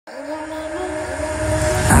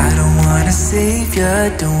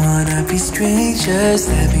savior. Don't wanna be strangers.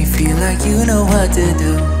 Let me feel like you know what to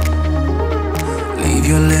do. Leave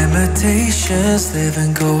your limitations, live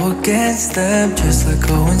and go against them. Just let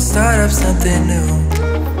go and start up something new.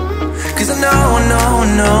 Cause I know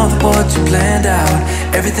that what you planned out,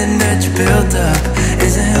 everything that you built up,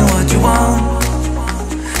 isn't what you want.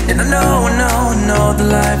 And I know the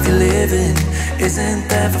life you're living isn't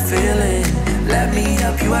that fulfilling. Let me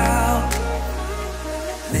help you out.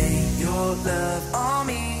 Lay your love on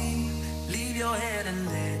me. Leave your head and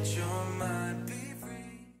let your mind be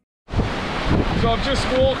free. So I've just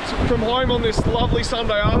walked from home on this lovely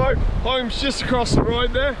Sunday arvo. Home's just across the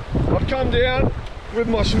road there. I've come down with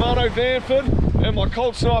my Shimano Vanford and my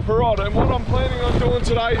Colt Sniper rod, and what I'm planning on doing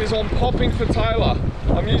today is I'm popping for Tailor.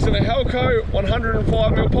 I'm using a Helco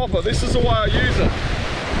 105mm popper. This is the way I use it.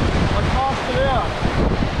 I cast it out.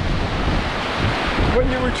 When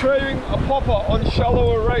you're retrieving a popper on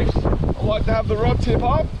shallower reefs, I like to have the rod tip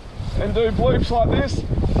up and do bloops like this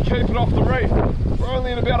to keep it off the reef. We're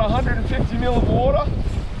only in about 150mm of water,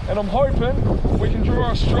 and I'm hoping we can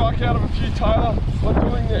draw a strike out of a few Tailor by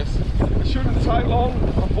doing this. It shouldn't take long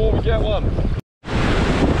before we get one.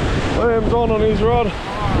 Liam's on his rod.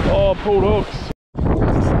 Oh, pulled hooks.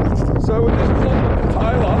 So we're just popping the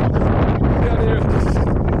Tailor down here.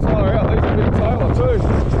 Far out, these are big Tailor too.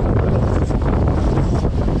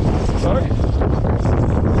 So,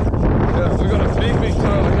 yeah, we've got a big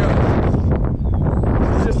Tailor here.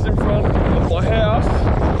 Just in front of my house.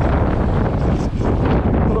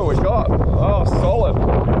 What do we got? Oh, solid.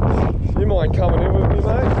 You mind coming in with me,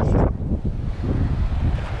 mate?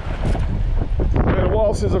 Been a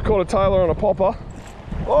while since I've caught a Tailor on a popper.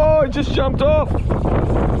 Oh, he just jumped off.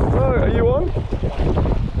 Oh, are you on?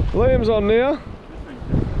 Liam's on now.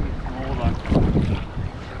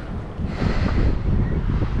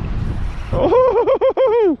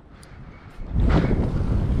 Oh!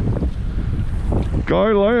 Go,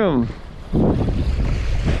 Liam.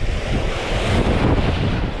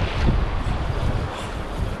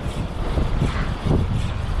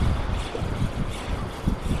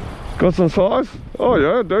 Got some size? Oh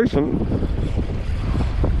yeah, decent.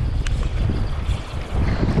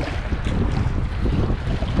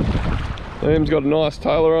 Liam's got a nice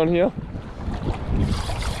Tailor on here.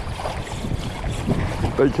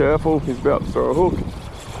 Be careful, he's about to throw a hook.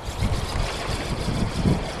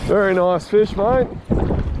 Very nice fish, mate.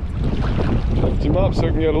 Lift him up so we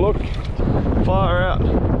can get a look. Far out.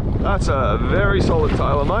 That's a very solid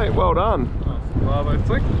Tailor, mate. Well done.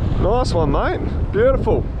 Nice one, mate.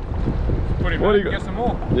 Beautiful. Put him in, get some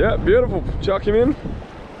more. Yeah, beautiful. Chuck him in.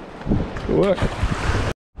 Good work.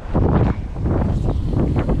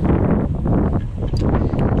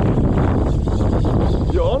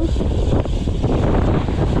 You on?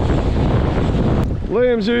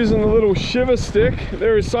 Liam's using the little shiver stick.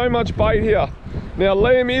 There is so much bait here. Now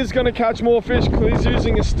Liam is going to catch more fish because he's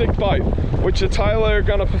using a stick bait, which the Tailor are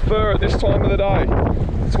going to prefer at this time of the day.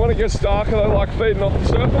 It's when it gets darker they like feeding off the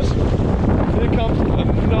surface. Here comes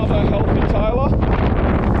another healthy Tailor.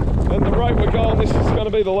 And the rate we're going, this is going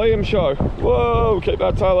to be the Liam show. Whoa, keep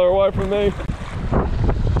that Tailor away from me.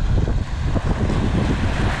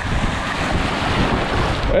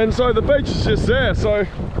 And so the beach is just there. So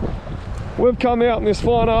we've come out in this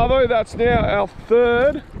fine arvo. That's now our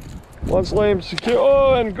third. Once Liam's secure.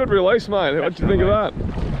 Oh, and good release, mate. What'd you think of that?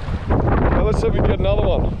 Now let's see if we can get another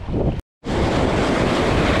one.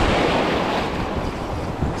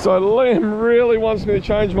 So Liam really wants me to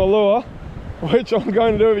change my lure, which I'm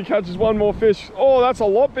going to do if he catches one more fish. Oh, that's a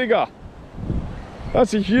lot bigger.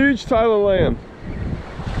 That's a huge Tailor, Liam.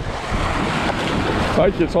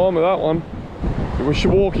 Take your time with that one. We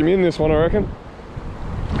should walk him in this one, I reckon.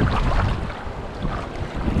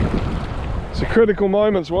 It's a critical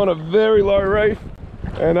moments. We're on a very low reef,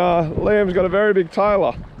 and Liam's got a very big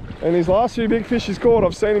Tailor. And his last few big fish he's caught,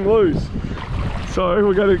 I've seen him lose. So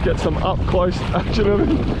we're going to get some up close action of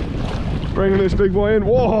him. Bringing this big boy in.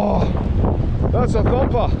 Whoa, that's a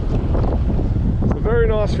thumper. It's a very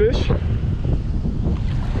nice fish.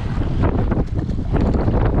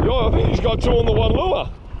 Yo, I think he's got two on the one lure.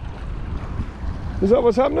 Is that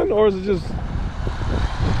what's happening, or is it just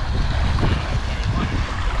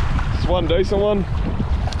one decent one?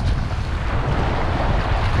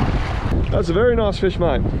 That's a very nice fish,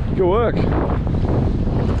 mate. Good work.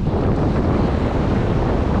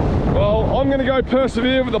 Well, I'm going to go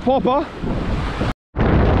persevere with the popper.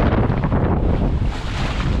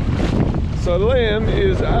 So Liam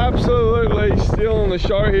is absolutely stealing the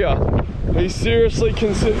show here. He's seriously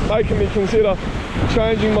making me consider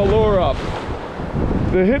changing my lure up.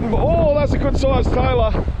 The hitting, oh, that's a good sized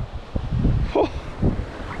Tailor. Oh,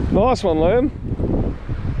 Nice one, Liam.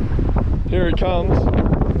 Here he comes.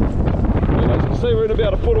 And as you can see, we're in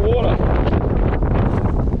about a foot of water.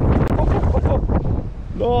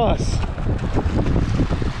 Nice.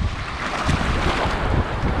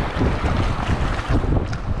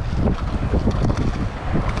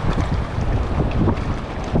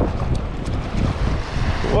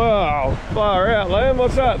 Wow, far out, Liam.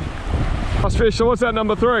 What's that? Nice fish. So what's that,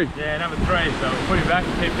 number 3? Yeah, number 3. So we'll put him back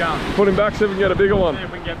and keep going. Put him back, see if we can get a bigger one. See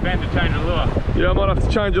if we can get Ben to change the lure. Yeah, I might have to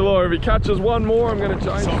change the lure. If he catches one more, I'm going to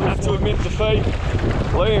change. So I have to admit defeat.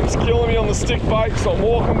 Liam's killing me on the stick bait, so I'm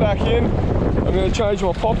walking back in. I'm going to change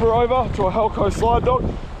my popper over to a Helco slide dog,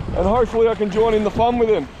 and hopefully I can join in the fun with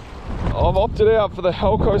him. I've opted out for the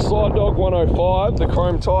Helco slide dog 105, the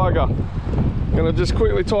Chrome Tiger. I'm going to just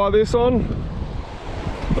quickly tie this on.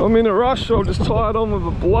 I'm in a rush, so I'll just tie it on with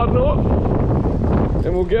a blood knot,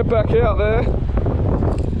 and we'll get back out there,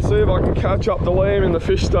 see if I can catch up the lamb in the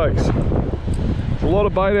fish stakes. There's a lot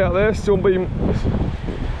of bait out there,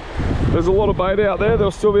 there's a lot of bait out there, there'll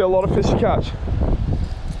still be a lot of fish to catch.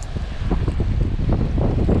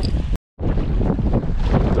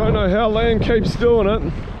 Don't know how Lamb keeps doing it,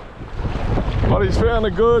 but he's found a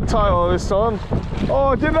good Tailor this time.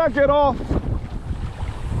 Oh, did that get off?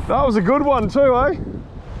 That was a good one too, eh?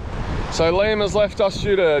 So Liam has left us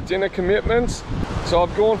due to dinner commitments. So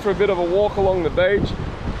I've gone for a bit of a walk along the beach.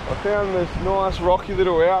 I found this nice rocky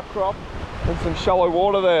little outcrop and some shallow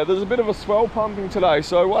water there. There's a bit of a swell pumping today.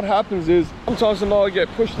 So what happens is sometimes the mullet get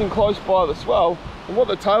pushed in close by the swell. And what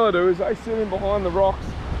the Tailor do is they sit in behind the rocks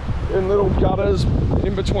in little gutters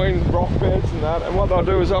in between rock beds and that. And what they'll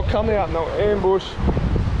do is they'll come out and they'll ambush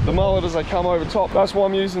the mullet as they come over top. That's why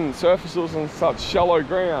I'm using surfaces on such shallow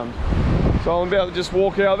ground. So I'm about to just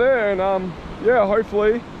walk out there and yeah,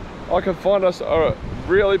 hopefully I can find us a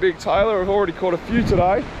really big Tailor. I've already caught a few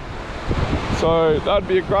today. So that'd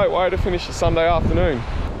be a great way to finish a Sunday afternoon.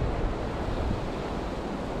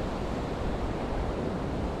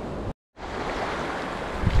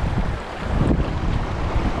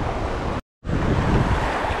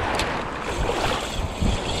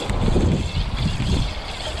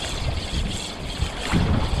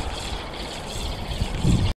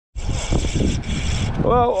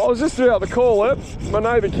 Well, I was just about to call it. My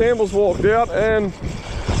neighbour Campbell's walked out and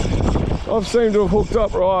I've seemed to have hooked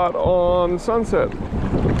up right on Sunset.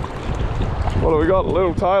 What have we got? A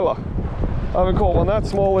little Tailor. I haven't caught one that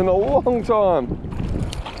small in a long time.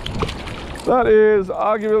 That is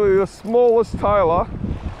arguably the smallest Tailor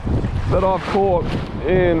that I've caught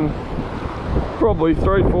in probably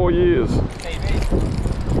 3-4 years.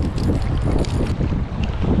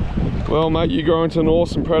 Well mate, you grow into an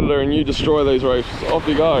awesome predator and you destroy these reefs. Off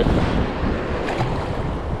you go.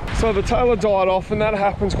 So the Tailor died off, and that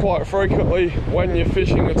happens quite frequently when you're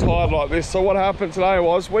fishing a tide like this. So what happened today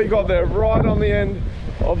was we got there right on the end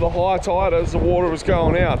of the high tide as the water was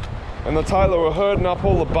going out. And the Tailor were herding up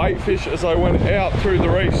all the bait fish as they went out through the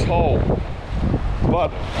reef's hole.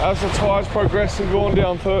 But as the tides progressed and gone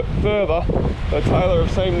down further, the Tailor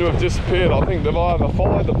have seemed to have disappeared. I think they've either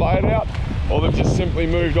followed the bait out or they've just simply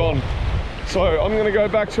moved on. So I'm going to go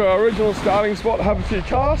back to our original starting spot, have a few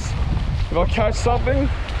casts. If I catch something,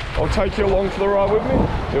 I'll take you along for the ride with me.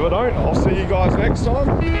 If I don't, I'll see you guys next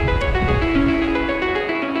time.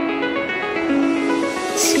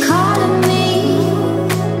 She calling me